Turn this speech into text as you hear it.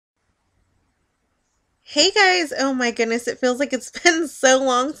Hey guys, oh my goodness, it feels like it's been so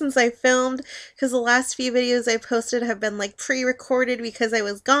long since I filmed because the last few videos I posted have been like pre-recorded because I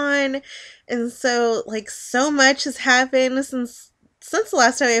was gone. And so so much has happened since the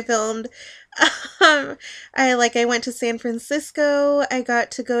last time I filmed. I went to San Francisco. I got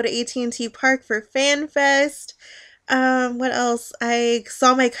to go to AT&T Park for Fan Fest. What else? I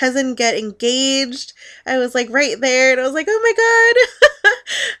saw my cousin get engaged. I was like right there and I was like, "Oh my God."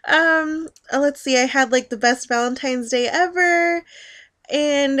 Let's see. I had like the best Valentine's Day ever.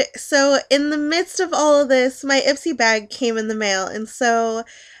 And so in the midst of all of this, my Ipsy bag came in the mail. And so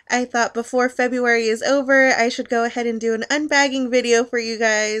I thought before February is over, I should go ahead and do an unbagging video for you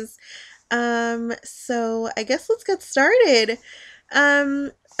guys. So I guess let's get started.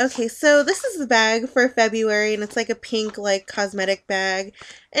 Um, okay, so this is the bag for February, and it's like a pink, like, cosmetic bag,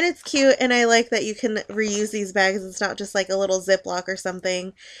 and it's cute, and I like that you can reuse these bags. It's not just like a little Ziploc or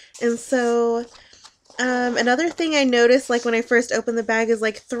something. And so, another thing I noticed, like, when I first opened the bag is,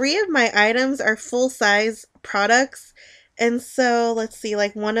 like, three of my items are full-size products. And so, let's see,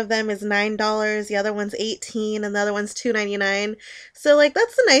 like, one of them is $9, the other one's $18, and the other one's $2.99. So, like,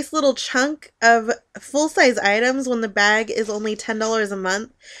 that's a nice little chunk of full-size items when the bag is only $10 a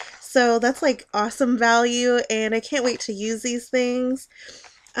month. So that's, like, awesome value, and I can't wait to use these things.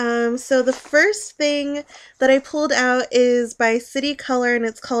 So the first thing that I pulled out is by City Color, and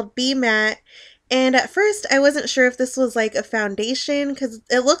it's called Be Matte. And at first, I wasn't sure if this was like a foundation because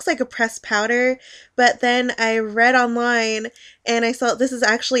it looks like a pressed powder, but then I read online and I saw this is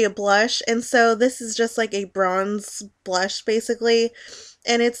actually a blush, and so this is just like a bronze blush basically,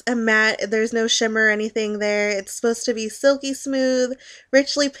 and it's a matte. There's no shimmer or anything there. It's supposed to be silky smooth,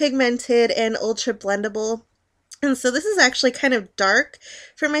 richly pigmented, and ultra blendable. And so this is actually kind of dark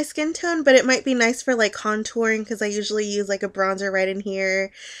for my skin tone, but it might be nice for like contouring because I usually use like a bronzer right in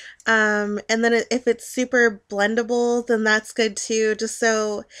here. And then if it's super blendable, then that's good too, just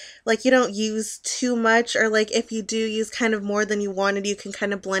so like you don't use too much, or like if you do use kind of more than you wanted, you can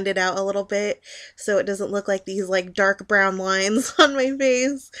kind of blend it out a little bit so it doesn't look like these like dark brown lines on my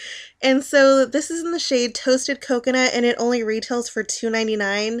face. And so this is in the shade Toasted Coconut, and it only retails for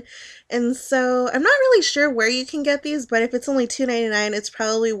 $2.99. And so I'm not really sure where you can get these, but if it's only $2.99, it's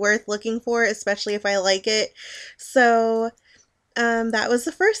probably worth looking for, especially if I like it. So that was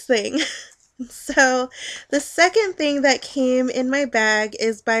the first thing. So the second thing that came in my bag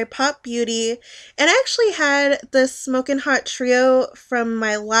is by Pop Beauty, and I actually had the Smokin' Hot Trio from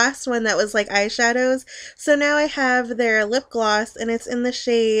my last one that was like eyeshadows. So now I have their lip gloss, and it's in the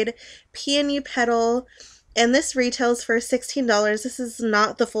shade Peony Petal, and this retails for $16. This is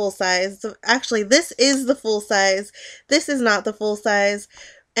not the full size. Actually, this is the full size. This is not the full size.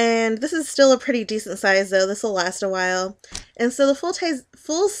 And this is still a pretty decent size though. This will last a while. And so the full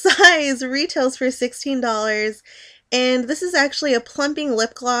size retails for $16. And this is actually a plumping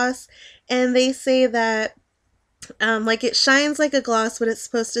lip gloss. And they say that like it shines like a gloss, but it's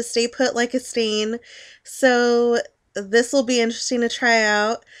supposed to stay put like a stain. So this will be interesting to try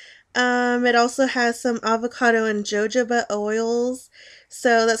out. It also has some avocado and jojoba oils.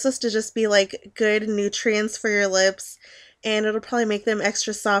 So that's supposed to just be like good nutrients for your lips, and it'll probably make them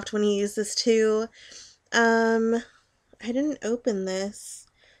extra soft when you use this too. I didn't open this.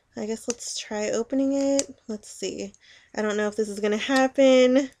 I guess let's try opening it. Let's see. I don't know if this is gonna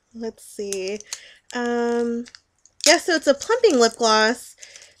happen. Let's see. Yeah, so it's a plumping lip gloss.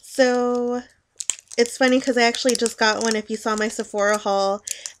 So it's funny because I actually just got one. If you saw my Sephora haul,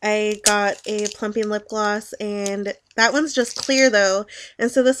 I got a plumping lip gloss, and that one's just clear though.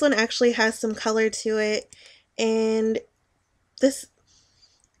 And so this one actually has some color to it, and it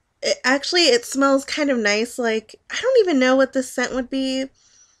smells kind of nice. Like, I don't even know what this scent would be.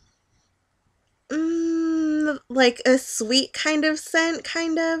 Like a sweet kind of scent,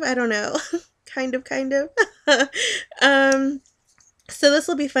 kind of. I don't know. kind of. So this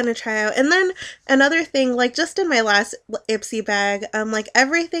will be fun to try out. And then another thing, like just in my last Ipsy bag, like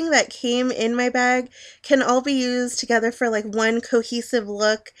everything that came in my bag can all be used together for like one cohesive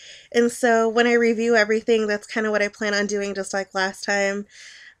look. And so when I review everything, that's kind of what I plan on doing, just like last time.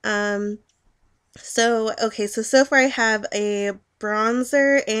 Okay, so far I have a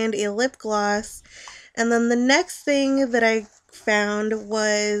bronzer and a lip gloss. And then the next thing that I found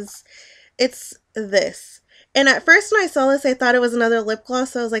was, it's this. And at first when I saw this, I thought it was another lip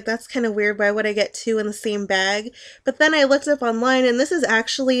gloss, so I was like, that's kind of weird, why would I get two in the same bag? But then I looked up online, and this is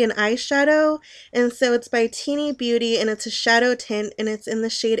actually an eyeshadow, and so it's by Teeny Beauty, and it's a shadow tint, and it's in the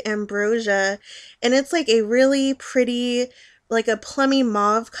shade Ambrosia, and it's like a really pretty, like a plummy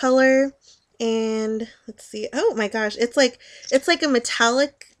mauve color, and let's see, oh my gosh, it's like a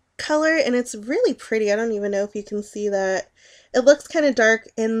metallic color, and it's really pretty. I don't even know if you can see that. It looks kind of dark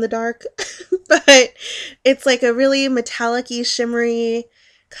in the dark, but it's like a really metallic-y, shimmery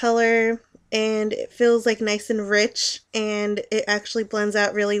color, and it feels like nice and rich, and it actually blends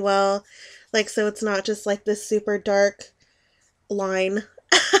out really well. Like, so it's not just like this super dark line.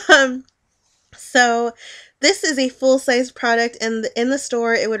 um, so this is a full-size product, and in the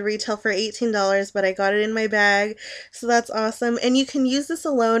store it would retail for $18, but I got it in my bag, so that's awesome. And you can use this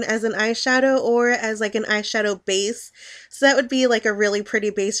alone as an eyeshadow or as like an eyeshadow base. So that would be like a really pretty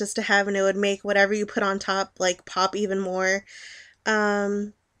base just to have, and it would make whatever you put on top like pop even more.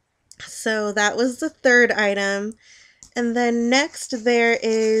 So that was the third item. And then next there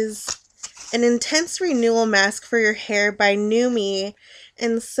is an intense renewal mask for your hair by Numi.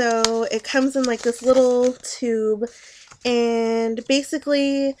 And so it comes in like this little tube, and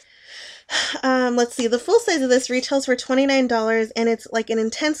basically, let's see, the full size of this retails for $29, and it's like an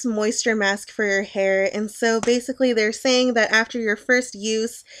intense moisture mask for your hair. And so basically they're saying that after your first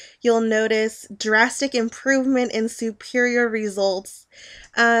use, you'll notice drastic improvement and superior results.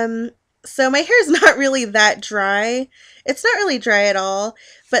 So my hair is not really that dry. It's not really dry at all,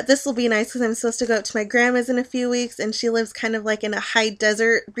 but this will be nice because I'm supposed to go up to my grandma's in a few weeks, and she lives kind of like in a high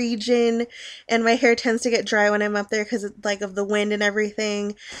desert region, and my hair tends to get dry when I'm up there because like of the wind and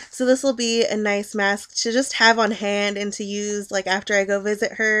everything. So this will be a nice mask to just have on hand and to use like after I go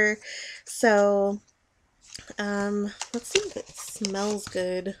visit her. So let's see if it smells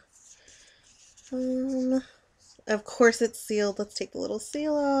good. Of course it's sealed. Let's take the little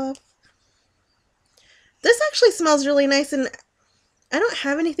seal off. This actually smells really nice, and I don't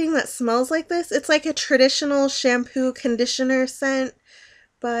have anything that smells like this. It's like a traditional shampoo conditioner scent,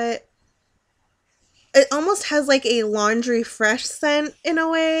 but it almost has like a laundry fresh scent in a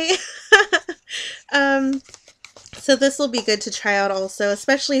way. So this will be good to try out also,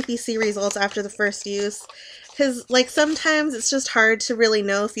 especially if you see results after the first use. Because like sometimes it's just hard to really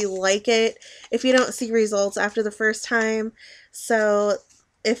know if you like it if you don't see results after the first time. So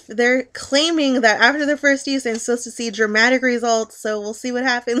if they're claiming that after the first use I'm supposed to see dramatic results, so we'll see what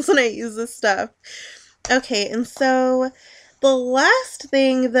happens when I use this stuff. Okay, and so the last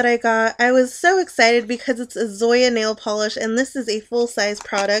thing that I got, I was so excited because it's a Zoya nail polish, and this is a full-size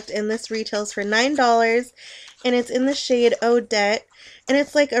product, and this retails for $9, and it's in the shade Odette, and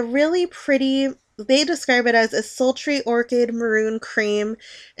it's like a really pretty, they describe it as a sultry orchid maroon cream,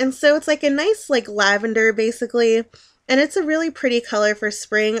 and so it's like a nice like lavender basically. And it's a really pretty color for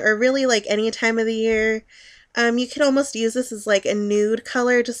spring, or really like any time of the year. You could almost use this as like a nude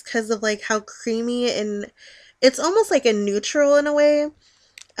color just because of like how creamy, and it's almost like a neutral in a way.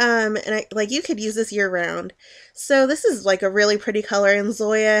 And like you could use this year round. So this is like a really pretty color, and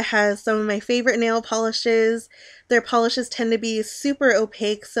Zoya has some of my favorite nail polishes. Their polishes tend to be super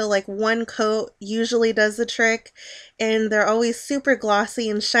opaque, so like one coat usually does the trick, and they're always super glossy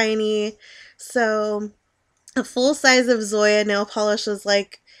and shiny. So a full size of Zoya nail polish was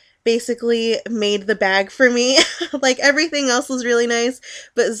like basically made the bag for me. Like everything else was really nice,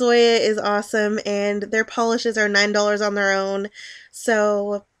 but Zoya is awesome, and their polishes are $9 on their own.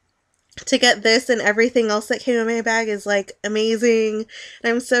 So to get this and everything else that came in my bag is like amazing,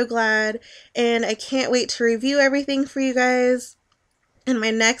 and I'm so glad, and I can't wait to review everything for you guys. In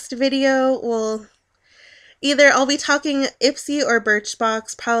my next video, either I'll be talking Ipsy or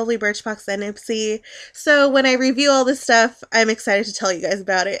Birchbox, probably Birchbox and Ipsy. So when I review all this stuff, I'm excited to tell you guys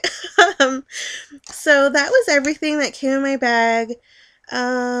about it. So that was everything that came in my bag.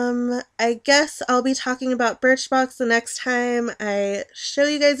 I guess I'll be talking about Birchbox the next time I show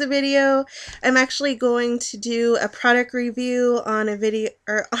you guys a video. I'm actually going to do a product review on a video,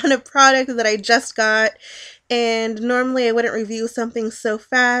 or on a product that I just got. And normally I wouldn't review something so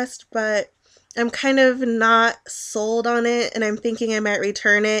fast, but I'm kind of not sold on it, and I'm thinking I might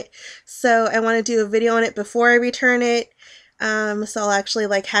return it. So I want to do a video on it before I return it. So I'll actually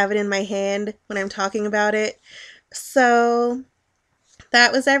like have it in my hand when I'm talking about it. So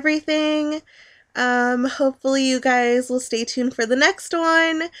that was everything. Hopefully you guys will stay tuned for the next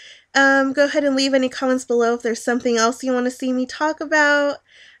one. Go ahead and leave any comments below if there's something else you want to see me talk about.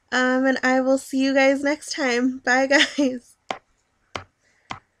 And I will see you guys next time. Bye guys.